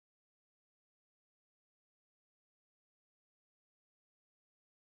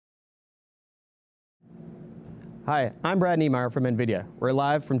Hi, I'm Brad Nemire from NVIDIA. We're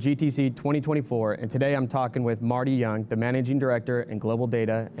live from GTC 2024, and today I'm talking with Marty Young, the Managing Director in Global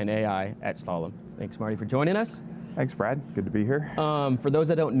Data and AI at Slalom. Thanks, Marty, for joining us. Thanks, Brad. Good to be here. For those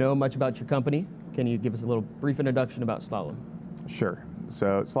that don't know much about your company, can you give us a little brief introduction about Slalom? Sure.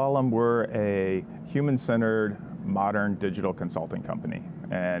 So Slalom, we're a human-centered, modern digital consulting company.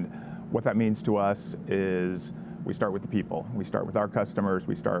 And what that means to us is we start with the people. We start with our customers.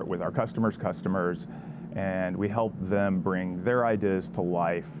 We start with our customers' customers. And we help them bring their ideas to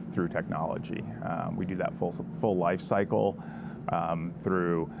life through technology. We do that full life cycle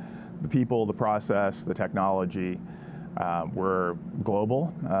through the people, the process, the technology. We're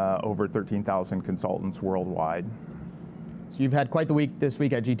global, over 13,000 consultants worldwide. So you've had quite the week this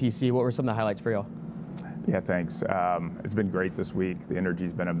week at GTC. What were some of the highlights for y'all? Yeah, thanks. It's been great this week. The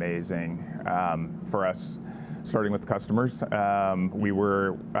energy's been amazing. For us, starting with customers, we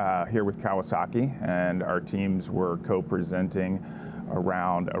were here with Kawasaki, and our teams were co-presenting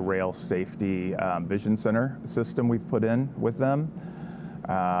around a rail safety vision center system we've put in with them.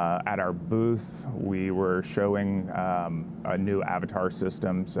 At our booth, we were showing a new avatar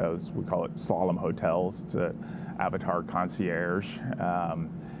system, so we call it Slalom Hotels. It's an avatar concierge.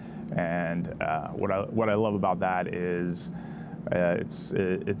 And what I love about that is it's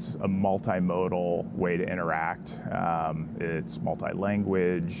a multimodal way to interact. It's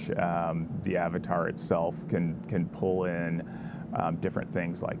multi-language. The avatar itself can pull in different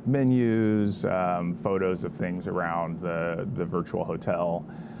things like menus, photos of things around the virtual hotel,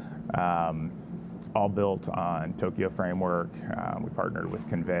 all built on Tokyo Framework. We partnered with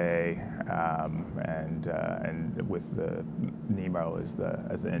Convey and with the Nemo as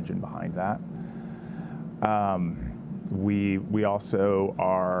the engine behind that. We also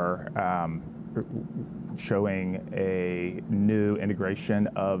are showing a new integration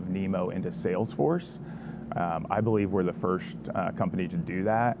of Nemo into Salesforce. I believe we're the first company to do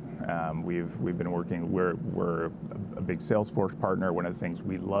that. We've been working. We're a big Salesforce partner. One of the things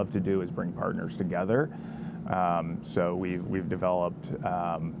we love to do is bring partners together. So we've developed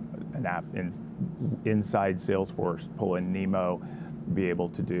an app inside Salesforce, pull in Nemo, be able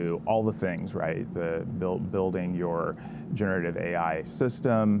to do all the things, right? Building your generative AI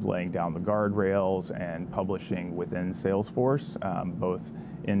system, laying down the guardrails, and publishing within Salesforce, both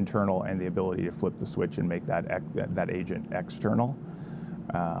internal and the ability to flip the switch and make that agent external.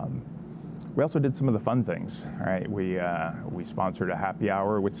 We also did some of the fun things, right? We sponsored a happy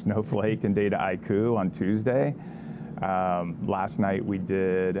hour with Snowflake and Data IQ on Tuesday. Last night we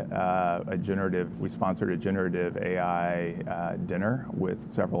did we sponsored a generative AI dinner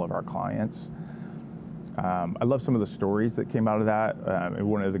with several of our clients. I love some of the stories that came out of that. And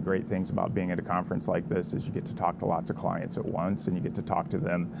one of the great things about being at a conference like this is you get to talk to lots of clients at once, and you get to talk to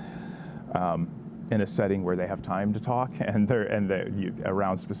them in a setting where they have time to talk and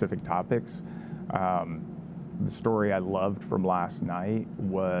around specific topics. The story I loved from last night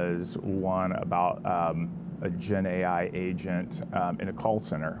was one about a Gen AI agent in a call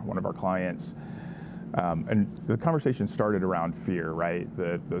center, one of our clients. And the conversation started around fear, right?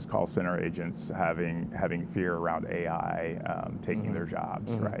 Those call center agents having fear around AI taking their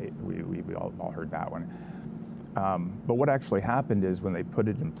jobs, right? We all heard that one. But what actually happened is when they put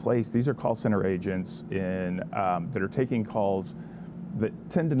it in place, these are call center agents that are taking calls that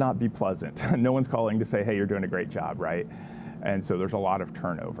tend to not be pleasant. No one's calling to say, hey, you're doing a great job, right? And so there's a lot of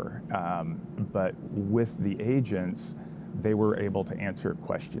turnover. But with the agents, they were able to answer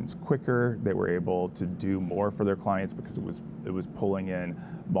questions quicker. They were able to do more for their clients because it was pulling in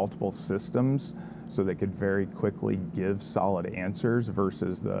multiple systems, so they could very quickly give solid answers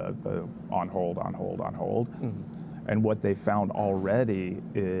versus the on hold, on hold, on hold. And what they found already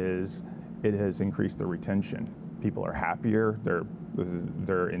is it has increased the retention. People are happier.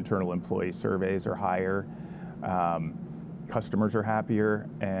 Their internal employee surveys are higher. Customers are happier,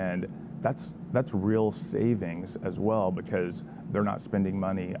 and that's real savings as well, because they're not spending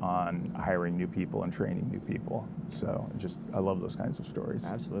money on hiring new people and training new people. So I love those kinds of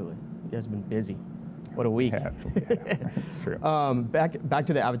stories. Absolutely. You guys have been busy. What a week. Yeah, it's true. Back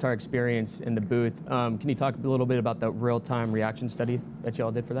to the avatar experience in the booth. Can you talk a little bit about the real-time reaction study that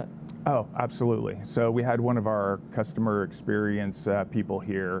y'all did for that? Oh, absolutely. So we had one of our customer experience people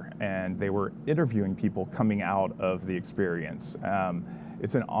here, and they were interviewing people coming out of the experience.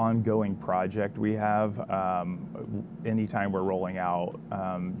 It's an ongoing project we have. Anytime we're rolling out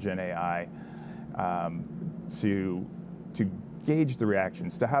Gen AI, to gauge the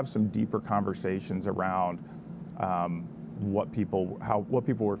reactions, to have some deeper conversations around what people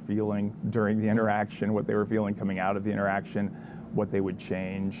were feeling during the interaction, what they were feeling coming out of the interaction, what they would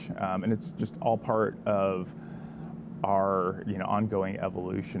change, and it's just all part of our ongoing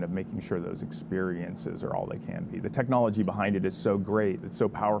evolution of making sure those experiences are all they can be. The technology behind it is so great, it's so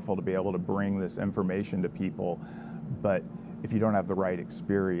powerful to be able to bring this information to people, but if you don't have the right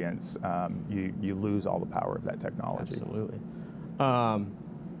experience, you lose all the power of that technology. Absolutely.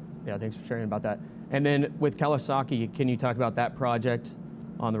 Yeah, thanks for sharing about that. And then with Kawasaki, can you talk about that project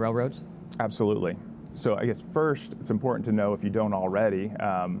on the railroads? Absolutely. So I guess first, it's important to know, if you don't already,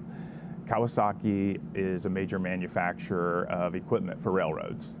 Kawasaki is a major manufacturer of equipment for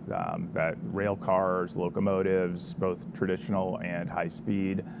railroads, that rail cars, locomotives, both traditional and high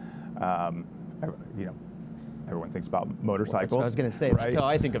speed. Everyone thinks about motorcycles. Well, I was going to say, right? That's how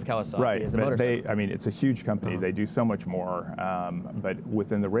I think of Kawasaki, right. as a motorcycle. It's a huge company. They do so much more. But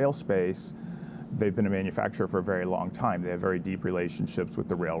within the rail space, they've been a manufacturer for a very long time. They have very deep relationships with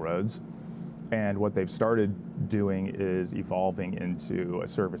the railroads. And what they've started doing is evolving into a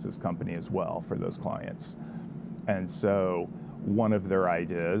services company as well for those clients. And so one of their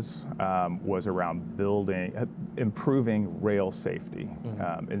ideas was around improving rail safety.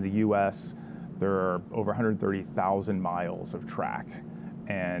 In the US, there are over 130,000 miles of track.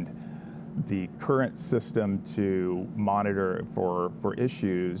 And the current system to monitor for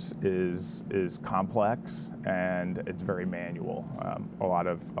issues is complex, and it's very manual. A lot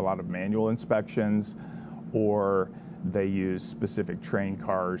of manual inspections, or they use specific train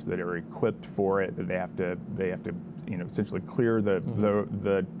cars that are equipped for it. That they have to essentially clear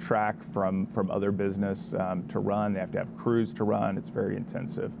the track from other business to run. They have to have crews to run. It's very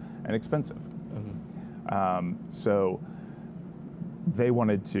intensive and expensive. So they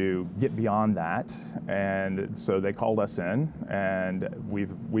wanted to get beyond that, and so they called us in, and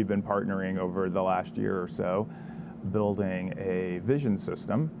we've been partnering over the last year or so, building a vision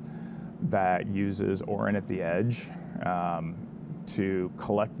system that uses Orin at the edge to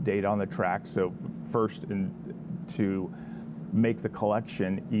collect data on the track. So first, to make the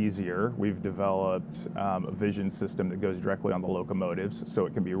collection easier, we've developed a vision system that goes directly on the locomotives, so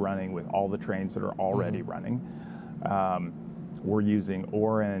it can be running with all the trains that are already running. We're using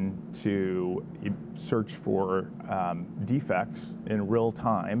Orin to search for defects in real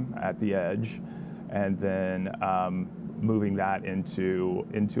time at the edge, and then moving that into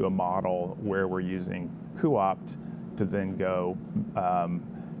a model where we're using cuOpt to then go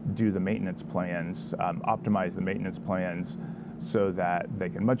do the maintenance plans, optimize the maintenance plans, so that they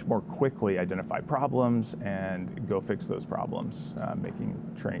can much more quickly identify problems and go fix those problems, making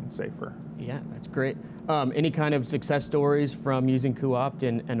trains safer. Yeah, that's great. Any kind of success stories from using cuOpt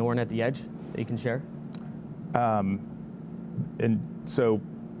and Orin at the edge that you can share? And so,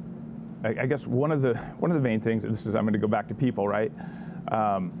 I guess one of the main things, and this is, I'm going to go back to people, right?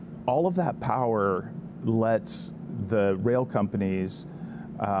 All of that power lets the rail companies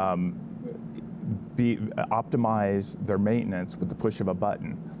optimize their maintenance with the push of a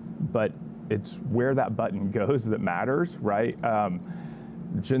button, but it's where that button goes that matters, right?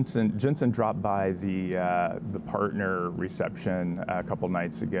 Jensen dropped by the partner reception a couple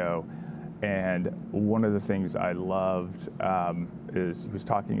nights ago, and one of the things I loved is he was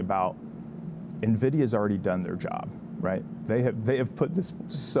talking about NVIDIA's already done their job, right? They have put this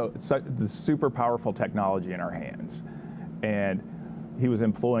super powerful technology in our hands, and he was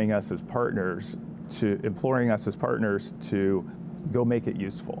imploring us as partners to go make it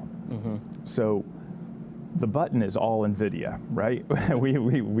useful. So the button is all NVIDIA, right?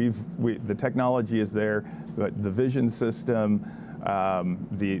 The technology is there, but the vision system,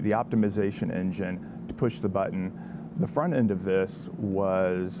 the optimization engine to push the button. The front end of this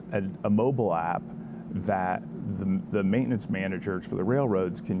was a mobile app that the maintenance managers for the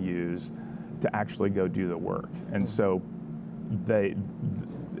railroads can use to actually go do the work. And so they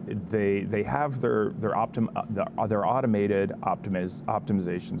have their automated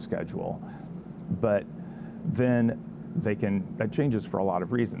optimization schedule, but then that changes for a lot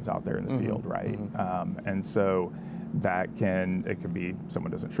of reasons out there in the field, right? And so it could be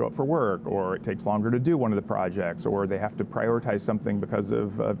someone doesn't show up for work, or it takes longer to do one of the projects, or they have to prioritize something because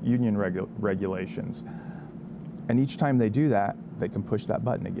of union regulations. And each time they do that, they can push that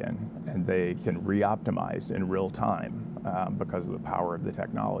button again, and they can re-optimize in real time because of the power of the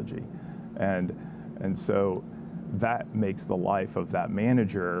technology. And so that makes the life of that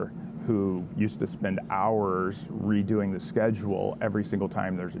manager, who used to spend hours redoing the schedule every single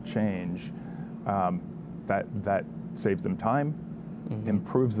time there's a change, that saves them time,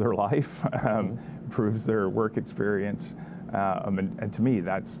 improves their life, improves their work experience, and to me,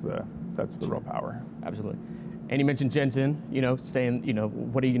 that's the real power. Absolutely. And you mentioned Jensen, saying,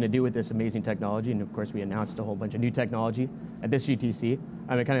 what are you going to do with this amazing technology? And of course, we announced a whole bunch of new technology at this GTC.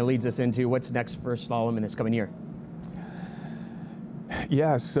 It kind of leads us into what's next for Slalom in this coming year.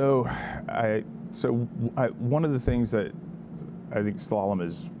 Yeah, one of the things that I think Slalom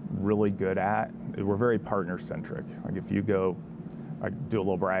is really good at, we're very partner-centric. Like if you go, I do a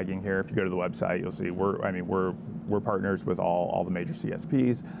little bragging here, if you go to the website, you'll see we're partners with all the major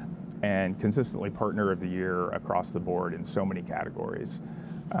CSPs and consistently partner of the year across the board in so many categories,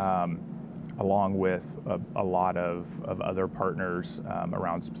 along with a lot of other partners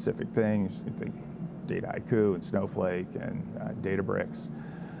around specific things. I think Dataiku and Snowflake and Databricks.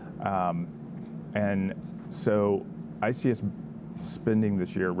 And so I see us spending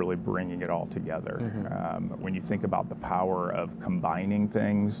this year really bringing it all together. When you think about the power of combining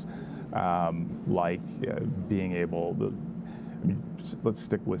things, like being able to, let's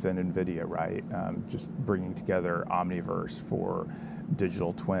stick within NVIDIA, right? Just bringing together Omniverse for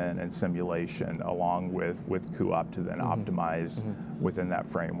digital twin and simulation, along with cuOpt to then optimize within that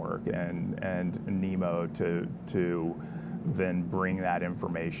framework, and Nemo to then bring that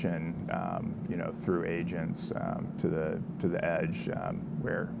information, through agents to the edge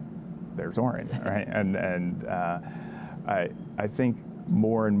where there's Orin, right? And I think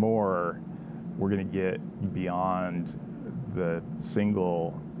more and more we're going to get beyond the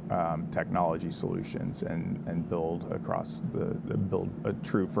single technology solutions and build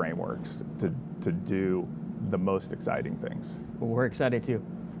true frameworks to do the most exciting things. Well, we're excited too.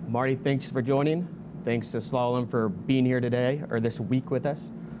 Marty, thanks for joining. Thanks to Slalom for being here today, or this week with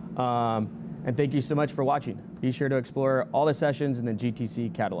us. And thank you so much for watching. Be sure to explore all the sessions in the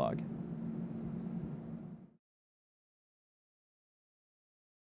GTC catalog.